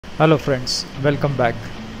Hello friends, welcome back.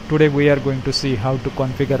 Today we are going to see how to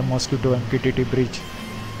configure Mosquitto Mqtt Bridge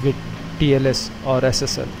with TLS or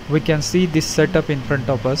SSL. We can see this setup in front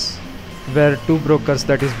of us where two brokers,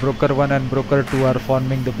 that is broker 1 and broker 2, are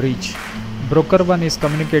forming the bridge. Broker 1 is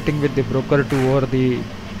communicating with the broker 2 over the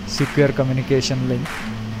secure communication link.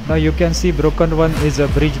 Now you can see broker 1 is a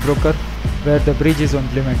bridge broker where the bridge is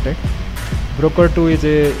implemented. Broker 2 is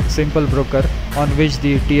a simple broker on which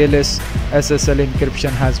the TLS-SSL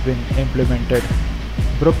encryption has been implemented.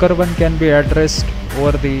 Broker 1 can be addressed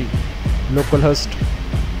over the localhost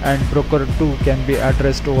and broker 2 can be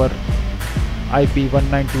addressed over IP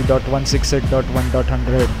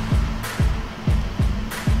 192.168.1.100.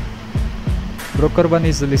 Broker 1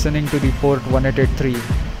 is listening to the port 1883,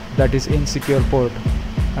 that is insecure port,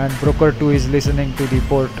 and broker 2 is listening to the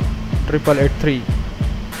port 8883,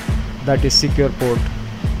 that is secure port.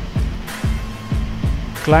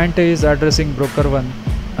 Client A is addressing broker 1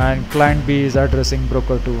 and client B is addressing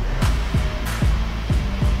broker 2.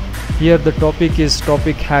 Here the topic is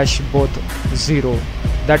topic hash both 0.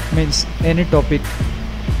 That means any topic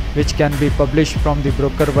which can be published from the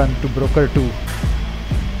broker 1 to broker 2,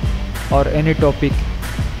 or any topic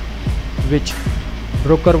which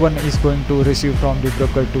broker 1 is going to receive from the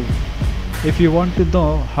broker 2. If you want to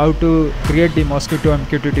know how to create the Mosquitto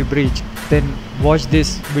Mqtt bridge, then watch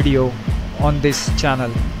this video on this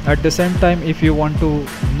channel. At the same time, if you want to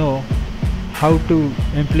know how to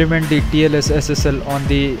implement the TLS-SSL on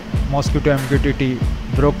the Mosquitto Mqtt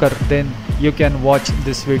broker, then you can watch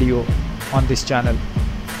this video on this channel.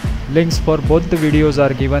 Links for both the videos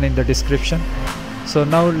are given in the description. So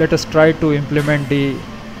now let us try to implement the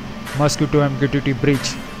Mosquitto Mqtt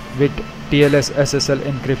bridge with TLS-SSL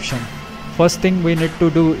encryption. First thing we need to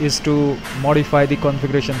do is to modify the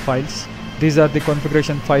configuration files. These are the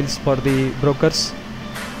configuration files for the brokers.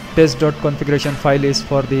 Test.configuration file is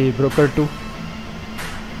for the broker 2,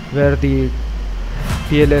 where the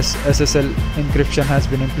TLS-SSL encryption has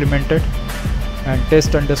been implemented, and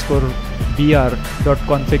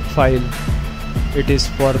test_br.config file, it is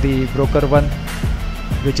for the broker 1,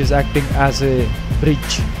 which is acting as a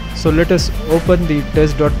bridge. So let us open the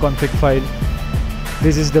test.config file.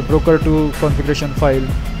 This is the broker 2 configuration file,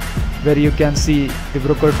 where you can see the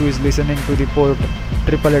broker 2 is listening to the port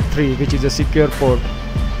 8883, which is a secure port.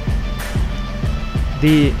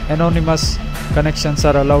 The anonymous connections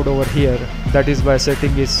are allowed over here, that is why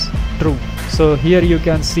setting is true. So here you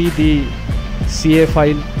can see the CA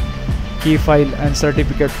file, key file and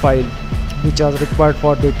certificate file which are required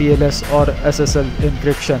for the TLS or SSL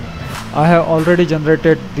encryption. I have already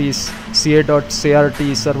generated this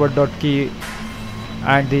ca.crt, server.key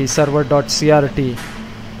and the server.crt,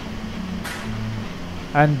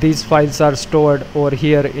 and these files are stored over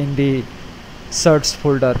here in the certs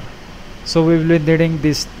folder. So we will be needing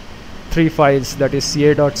these three files, that is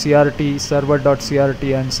ca.crt,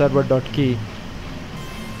 server.crt and server.key,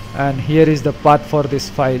 and here is the path for this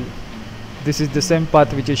file. This is the same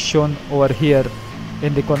path which is shown over here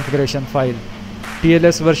in the configuration file.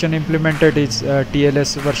 TLS version implemented is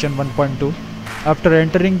TLS version 1.2. After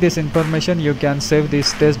entering this information, you can save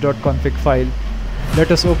this test.config file. Let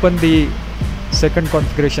us open the second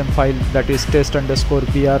configuration file, that is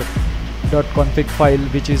test_br.config file,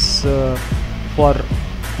 which is for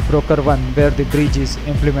broker 1, where the bridge is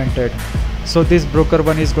implemented. So this broker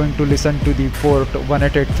 1 is going to listen to the port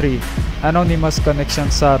 1883. Anonymous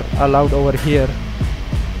connections are allowed over here.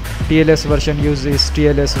 TLS version use is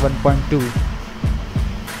TLS 1.2,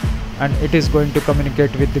 and it is going to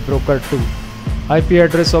communicate with the broker 2. IP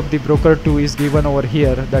address of the broker 2 is given over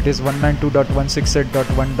here, that is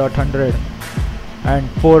 192.168.1.100, and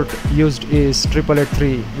port used is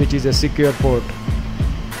 8883, which is a secure port.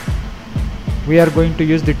 We are going to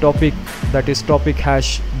use the topic, that is topic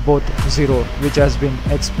hash both 0, which has been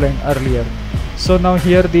explained earlier. So now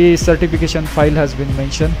here the certification file has been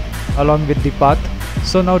mentioned along with the path.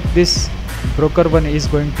 So now this broker 1 is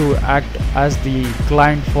going to act as the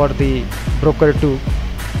client for the broker 2.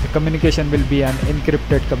 The communication will be an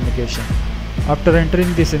encrypted communication. After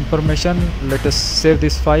entering this information, let us save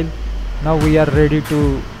this file. Now we are ready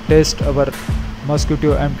to test our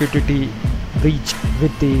Mosquitto Mqtt bridge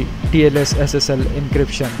with the TLS-SSL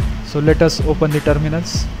encryption. So let us open the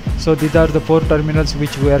terminals. So these are the 4 terminals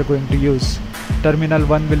which we are going to use. Terminal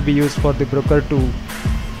 1 will be used for the broker 2.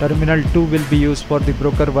 Terminal 2 will be used for the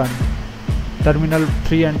broker 1. Terminal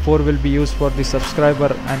 3 and 4 will be used for the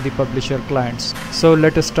subscriber and the publisher clients. So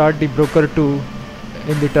let us start the broker 2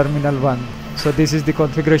 in the terminal 1. So this is the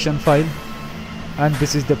configuration file, and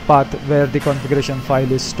this is the path where the configuration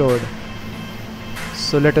file is stored.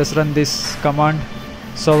 So let us run this command.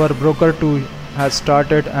 So our broker 2 has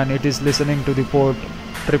started and it is listening to the port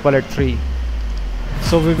 888-3.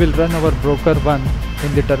 So we will run our broker 1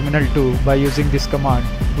 in the terminal 2 by using this command.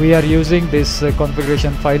 We are using this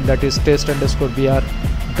configuration file, that is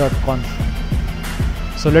test_br.conf.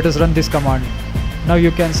 So let us run this command. Now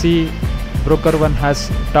you can see broker 1 has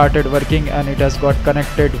started working and it has got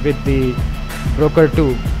connected with the broker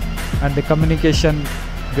 2, and the communication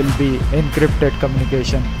will be encrypted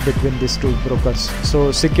communication between these two brokers.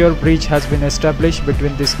 So secure bridge has been established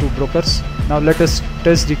between these two brokers. Now let us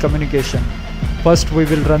test the communication. First we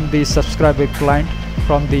will run the subscriber client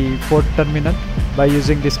from the port terminal by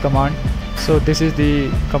using this command. So this is the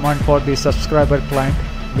command for the subscriber client,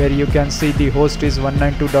 where you can see the host is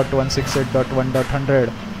 192.168.1.100,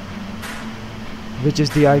 which is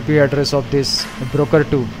the IP address of this broker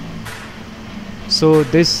 2. So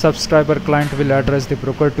this subscriber client will address the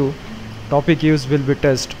broker 2, topic used will be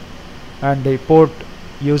test, and the port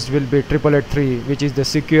used will be 888-3, which is the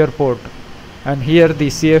secure port, and here the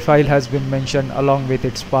CA file has been mentioned along with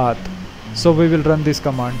its path. So we will run this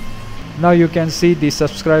command. Now you can see the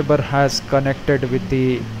subscriber has connected with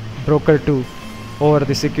the broker 2 over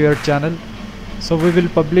the secure channel. So we will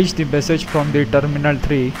publish the message from the terminal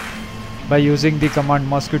 3 by using the command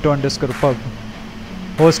Mosquitto_pub.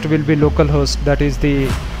 Host will be localhost, that is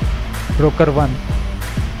the broker 1,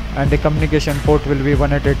 and the communication port will be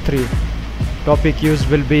 188-3. Topic used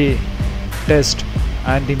will be test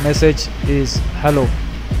and the message is hello.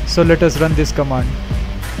 So let us run this command.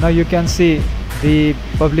 Now you can see the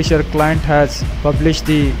publisher client has published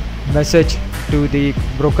the message to the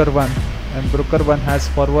broker 1, and broker 1 has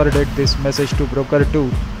forwarded this message to broker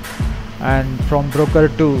 2, and from broker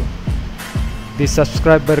 2 the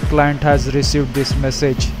subscriber client has received this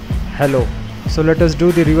message hello. So let us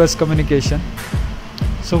do the reverse communication.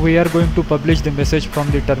 So we are going to publish the message from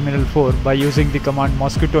the terminal 4 by using the command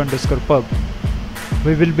Mosquitto_pub.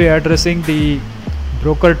 We will be addressing the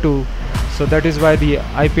broker 2, so that is why the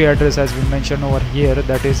IP address has been mentioned over here,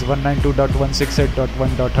 that is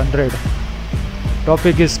 192.168.1.100.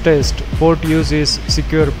 Topic is test, port use is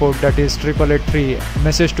secure port, that is 888-3.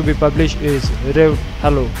 Message to be published is rev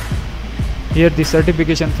hello. Here the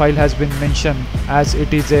certification file has been mentioned as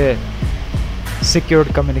it is a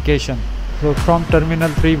secured communication. So from terminal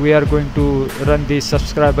 3 we are going to run the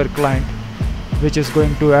subscriber client, which is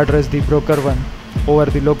going to address the broker 1 over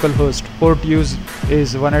the local host. Port use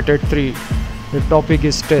is 188-3. The topic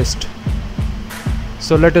is test.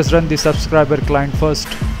 So let us run the subscriber client first.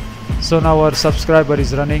 So now our subscriber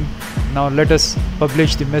is running. Now let us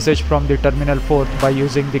publish the message from the terminal 4 by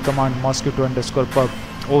using the command Mosquitto_pub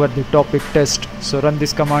over the topic test. So run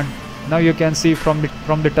this command. Now you can see from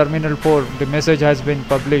the terminal 4 the message has been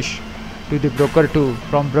published to the broker 2.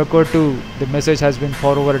 From broker 2 the message has been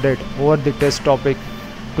forwarded over the test topic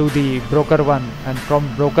to the broker 1, and from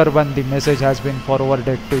broker 1 the message has been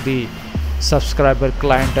forwarded to the subscriber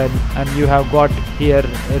client, and you have got here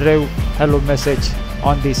rev hello message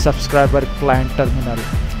on the subscriber client terminal.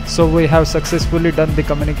 So we have successfully done the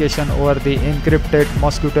communication over the encrypted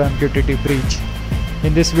Mosquitto Mqtt bridge.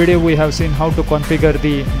 In this video we have seen how to configure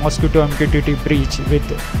the Mosquitto Mqtt bridge with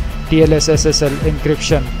TLS-SSL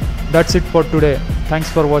encryption. That's it for today. Thanks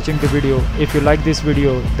for watching the video. If you like this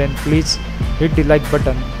video, then please hit the like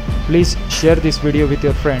button. Please share this video with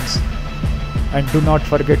your friends, and do not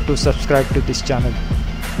forget to subscribe to this channel.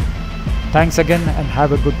 Thanks again and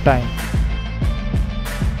have a good time.